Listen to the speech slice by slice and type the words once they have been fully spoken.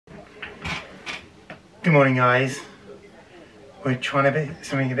Good morning, guys. We're trying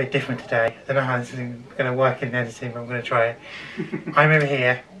something a bit different today. I don't know how this is going to work in editing, but I'm going to try it. I'm over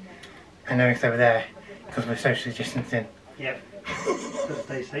here, and Eric's over there, because we're socially distancing. Yep. Gotta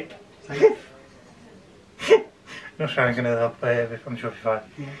stay safe. Not sure I'm going to help, but I'm sure it'll be fine.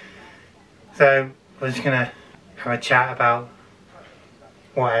 Yeah. So, we're just going to have a chat about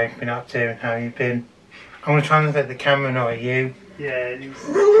what Eric's been up to and how you've been. I'm going to try and look at the camera, not at you. Yeah,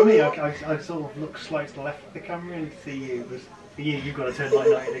 for me, I sort of look slightly to the left of the camera and see you, but for you, you've got to turn like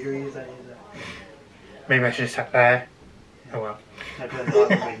 90 degrees, don't you? Maybe I should have sat there. Yeah. Oh well. That would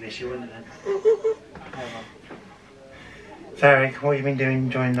be an issue, wouldn't it? Oh, well. So Eric, what have you been doing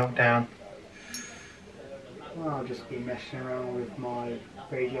during lockdown? Well, I've just been messing around with my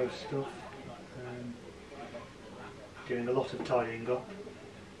radio stuff, doing a lot of tidying up,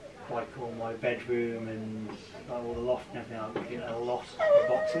 like all my bedroom and like, all the loft and everything. I'm looking at a lot of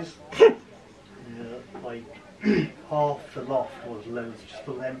boxes. Like half the loft was loads just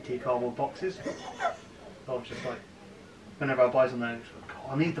full of empty cardboard boxes. I was just like, whenever I buy something,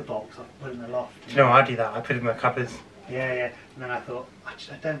 I need the box. I put it in the loft. Do you know I do that? I put it in my cupboards. Yeah. And then I thought, I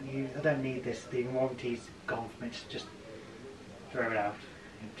don't need this. The warranty's gone from it. Just throw it out.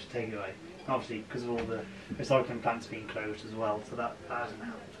 Just take it away. And obviously, because of all the recycling plants being closed as well, so that hasn't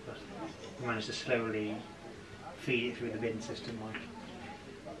helped. But I managed to slowly feed it through the bin system, like.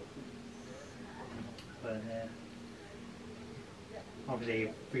 But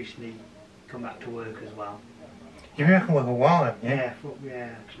obviously, recently come back to work as well. You've been working with a while, haven't you? Yeah,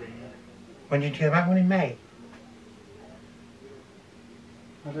 actually. Yeah. When did you get back? When in May?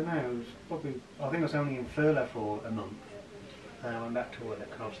 I don't know. It was probably. I think I was only in furlough for a month. Then I went back to work,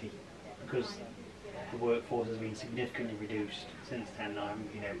 obviously, because the workforce has been significantly reduced since then. I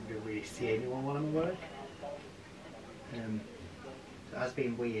haven't been able to really see anyone while I'm at work. So it has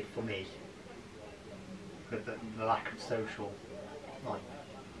been weird for me, with the lack of social, like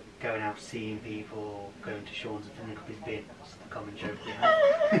going out seeing people, going to Shaun's and filling up his bin. That's the common joke we have.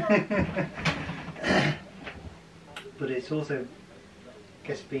 But it's also, I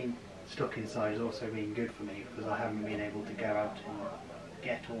guess, being stuck inside has also been good for me because I haven't been able to go out and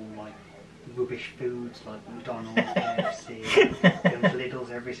get all like rubbish foods like McDonald's, KFC, going to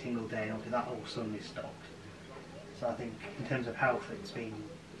Lidl's every single day, and obviously that all suddenly stopped. So I think in terms of health it's been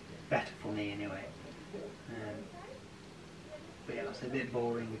better for me anyway. But yeah, it's a bit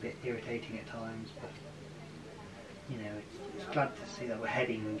boring, a bit irritating at times, but you know, it's glad to see that we're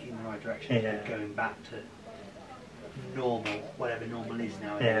heading in the right direction, Yeah. going back to normal, whatever normal is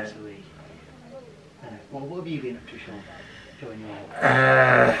nowadays. Yeah. So what have you been up to, Shaun? During your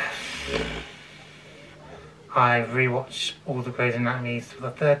I've rewatched all the Grey's Anatomy for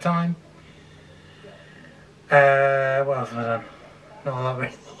the third time. What else have I done? Not a lot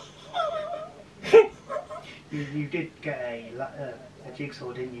really. You did get a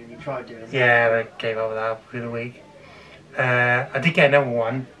jigsaw, didn't you? And you tried doing it. Yeah, I gave up with that for the week. I did get another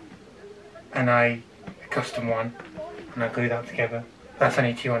one, and a custom one, and I glued that together. That's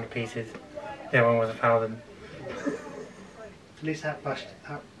only 200 pieces. The other one was 1,000. At least that passed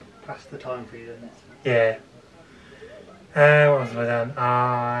the time for you, doesn't it? Yeah. What else have I done?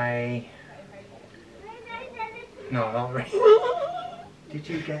 No, not really. Did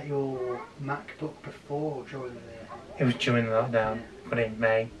you get your MacBook before or during the... It was during the lockdown. Got it in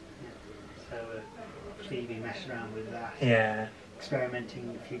May. So obviously you've been messing around with that. Yeah.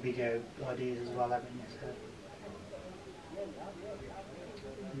 Experimenting with a few video ideas as well, haven't you? So,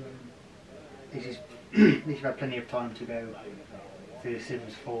 at least you've had plenty of time to go through The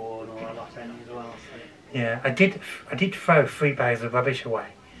Sims 4 and all that lot as well. So. Yeah, I did throw 3 bags of rubbish away.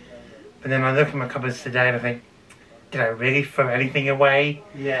 But then I look at my cupboards today and I think, did I really throw anything away?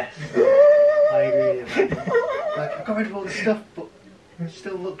 Yes, I agree with that. Like, I got rid of all the stuff, but it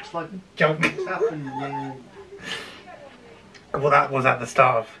still looks like Junk. it's happened. Yeah. Well, that was at the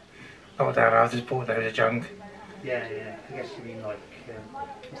start of lockdown. I was just bought loads of junk. Yeah. I guess you mean like,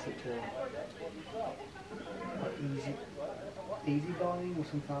 what's it, like easy buying or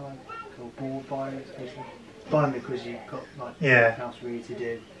something like that, or board buying, it's basically buying because you've got like nothing else really to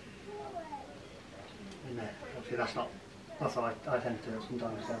do. And obviously that's what I tend to do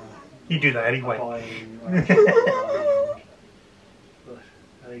sometimes. You do that anyway. Buying, but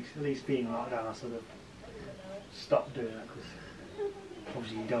at least being like that, I sort of stopped doing that because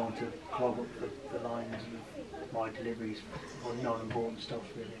obviously you don't want to clog up the lines with my deliveries or non-important stuff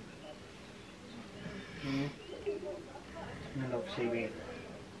really. And then obviously I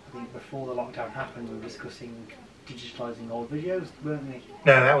think before the lockdown happened we were discussing digitalising old videos, weren't we?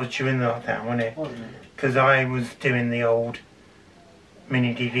 No, that was during the lockdown, wasn't it? Wasn't it? Because I was doing the old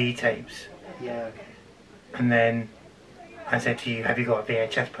mini DV tapes. Yeah, okay. And then I said to you, have you got a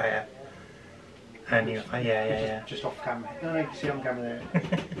VHS player? And you were like, yeah. Just off camera. No, you can see on camera there.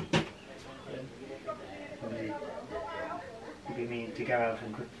 It'd be mean to go out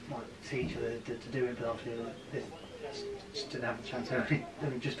and like, see each other to do it, but obviously this just didn't have the chance.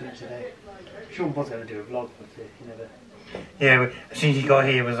 Only just done it today. Shaun was going to do a vlog, but he never. Yeah, as soon as he got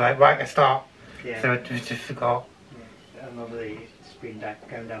here, it was like, right, let's start. Yeah. So I just forgot. Yeah. And obviously it's been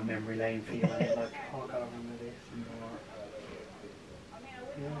going down memory lane for you, and it's like, oh, I can't remember this and all that.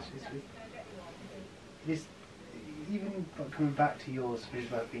 Yeah, it's even like, coming back to yours,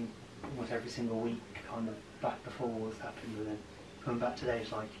 it's like been almost every single week, kind of back before what's happened, and then coming back today,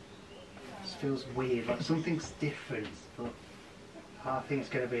 it's like it just feels weird, like something's different. But I think it's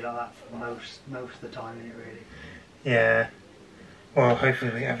going to be like that for most of the time, isn't it? Really. Yeah. Well,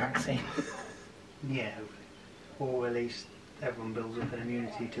 hopefully we get a vaccine. Yeah, hopefully, or at least everyone builds up an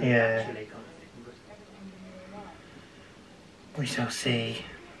immunity to it naturally, kind of thing. But we shall see.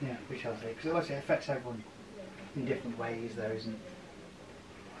 Yeah, we shall see. Because obviously it affects everyone in different ways, though, isn't it?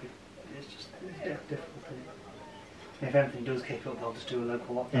 It's difficult, isn't it? If anything does kick up, they'll just do a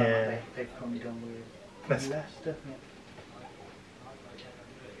local lockdown like they've probably done with Leicester. Yeah.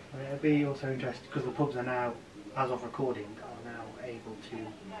 It'll be also interesting because the pubs are now, as of recording, are now able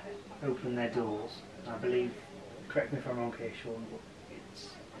to open their doors. I believe, correct me if I'm wrong here, Shaun, but it's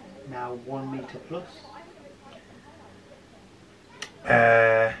now 1 metre plus.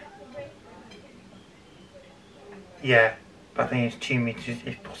 Yeah, but I think it's 2 metres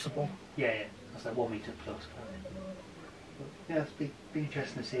if possible. Yeah, that's like 1 metre plus. But yeah, it's be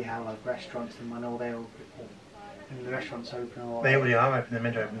interesting to see how like restaurants and when all and the restaurants open or they already are open, the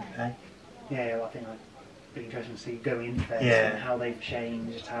middle open today. Yeah, well, I think it'd be interesting to see going into there and how they've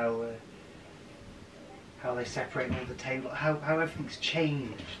changed, how they separate all the table, how everything's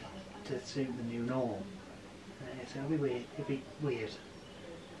changed to suit the new norm. So it'll be weird. It'll be weird.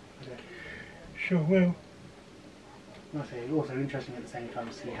 Sure will. I say also interesting at the same time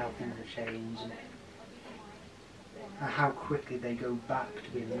to see how things have changed and how quickly they go back to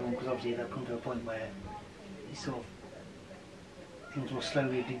being the norm. Because obviously they'll come to a point where you sort of things will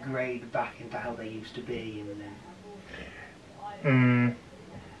slowly degrade back into how they used to be, and then.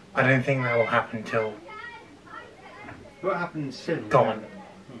 I don't think that will happen till. What happens soon? Gone.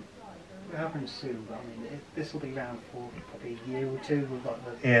 It happens soon, but I mean, this will be around for probably a year or two with like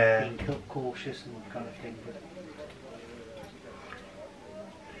the being cautious and kind of thing. But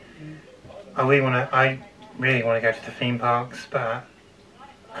I really want to go to the theme parks, but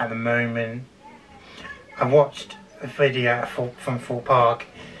at the moment, I watched a video from Thorpe Park,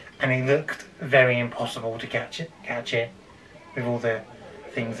 and it looked very impossible to catch it with all the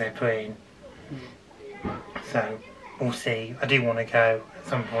things they're putting. So we'll see. I do want to go at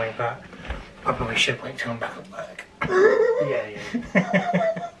some point, but I probably should wait till I'm back at work. Yeah.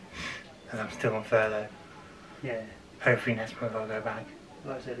 As I'm still on furlough. Yeah. Hopefully next month I'll go back.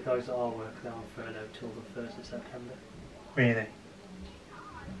 Like I said, the guys that are working, they're on furlough till the 1st of September. Really?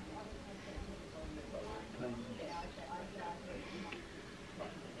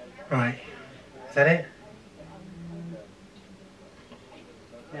 Right. Is that it?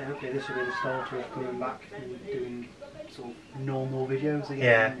 Yeah, hopefully this will be the start of coming back and doing sort of normal videos again.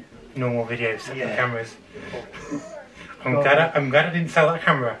 Yeah, normal videos, set the cameras. Oh. I'm glad I didn't sell that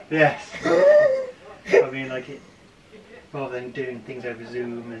camera. Yes. I mean, like rather than doing things over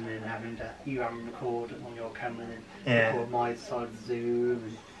Zoom and then having to record on your camera and then record my side of Zoom,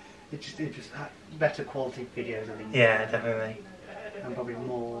 and it just had better quality videos, I think. Yeah, definitely. And probably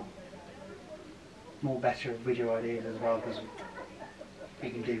more better video ideas as well, because we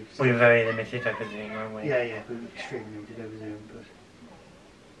can do. We were very limited over Zoom, weren't we? Yeah, we were extremely limited over Zoom, but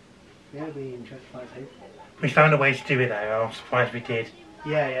yeah, it'd be interesting, I think. We found a way to do it though. I'm surprised we did.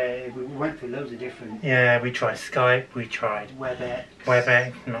 Yeah, we went through loads of different. Yeah, we tried Skype, we tried WebEx,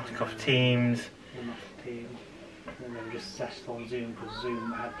 Microsoft Teams. And then we just settled on Zoom because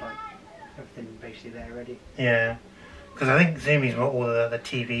Zoom had like everything basically there ready. Yeah, because I think Zoom is what all the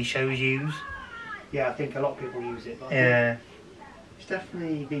TV shows use. Yeah, I think a lot of people use it. But Yeah. It's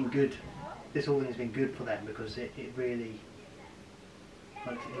definitely been good. This whole thing has been good for them because it really,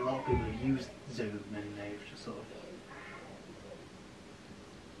 like a lot of people have used Zoom and they've just sort of,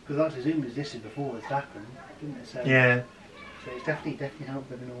 because actually Zoom existed before this happened, didn't it? So, Yeah. So it's definitely helped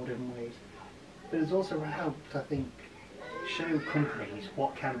them in all different ways. But it's also helped, I think, show companies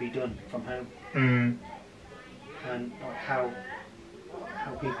what can be done from home. And like how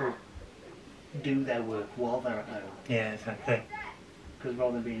people do their work while they're at home. Yeah, exactly. Because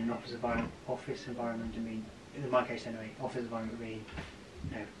rather than being in an office environment, I mean, in my case anyway, office environment being,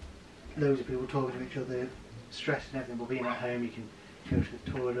 loads of people talking to each other, stress and everything, but being at home you can go to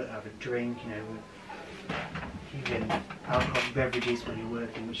the toilet, have a drink, you know, even alcoholic beverages when you're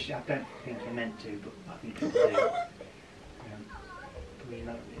working, which I don't think you're meant to, but I think people do. You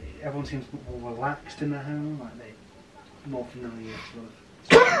know, everyone seems more relaxed in their home, like they're more familiar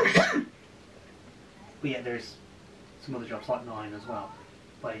sort of. But yet there's some other jobs like mine as well.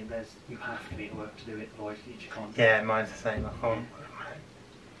 Like you have to be at work to do it, otherwise you just can't. Yeah, mine's the same. I can't.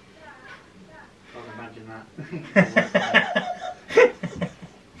 I can imagine that.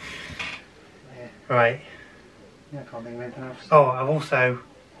 Yeah. Right. Yeah, I can't think of anything else. Oh, I've also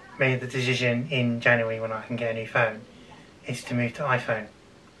made the decision in January when I can get a new phone, is to move to iPhone.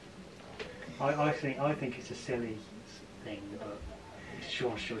 I think it's a silly thing, but it's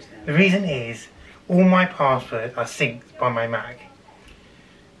Shaun's choice now. The reason is, all my passwords are synced by my Mac.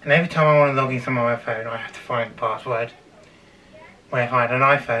 And every time I want to log into my phone, I have to find the password. Where if I had an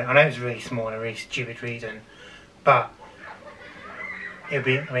iPhone, I know it's really small and a really stupid reason, but it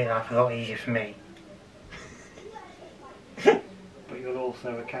would make life a lot easier for me. But you'll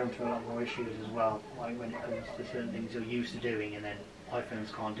also encounter a lot more issues as well, like when it comes to certain things you're used to doing and then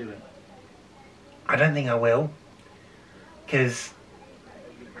iPhones can't do it. I don't think I will, because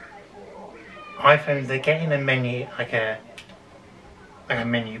iPhones, they're getting a menu, like a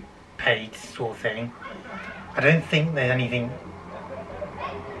menu page sort of thing. I don't think there's anything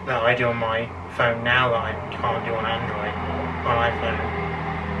that I do on my phone now that I can't do on Android, on iPhone,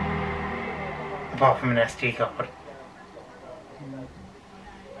 apart from an SD card.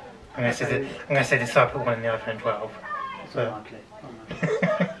 Unless they decide to put one in the iPhone 12. It's So. unlikely.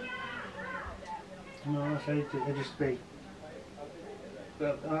 No, so they'll just be.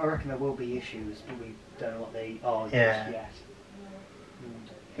 Well, I reckon there will be issues, but we don't know what they are just yet.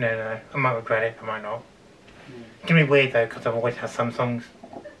 No, I might regret it, I might not. Mm. It's going to be weird though, because I've always had some songs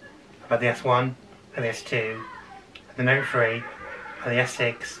about the S1, and the S2, and the Note 3, and the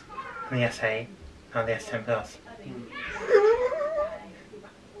S6, and the S8, and the S10 Plus.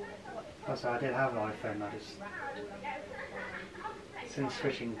 Also, I did have an iPhone, since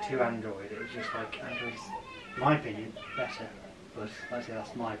switching to Android, it was just like, Android's, in my opinion, better. But like I say,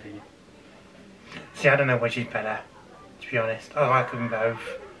 that's my opinion. See, I don't know which is better, to be honest. I like them both.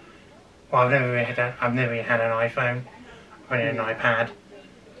 Well, I've never really had an iPhone. I've only had an iPad.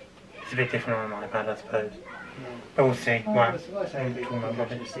 It's a bit different on an iPad, I suppose. Yeah. But we'll see. Well, Wow. I say it'd be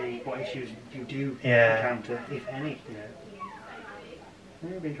interesting to see what issues you do encounter, if any. You know,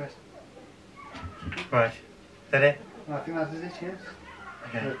 it'll be interesting. Right. Is that it? Well, I think that is it. Yes.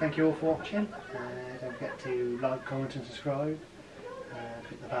 Okay. So thank you all for watching. Don't forget to like, comment, and subscribe.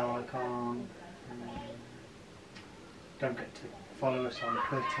 Click the bell icon. Don't forget to follow us on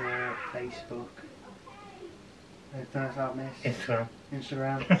Twitter, Facebook. Anything else I've missed?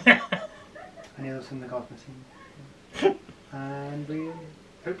 Instagram. Any other thing that I've missing? And we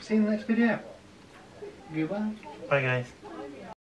hope to see you in the next video. Goodbye. Bye guys.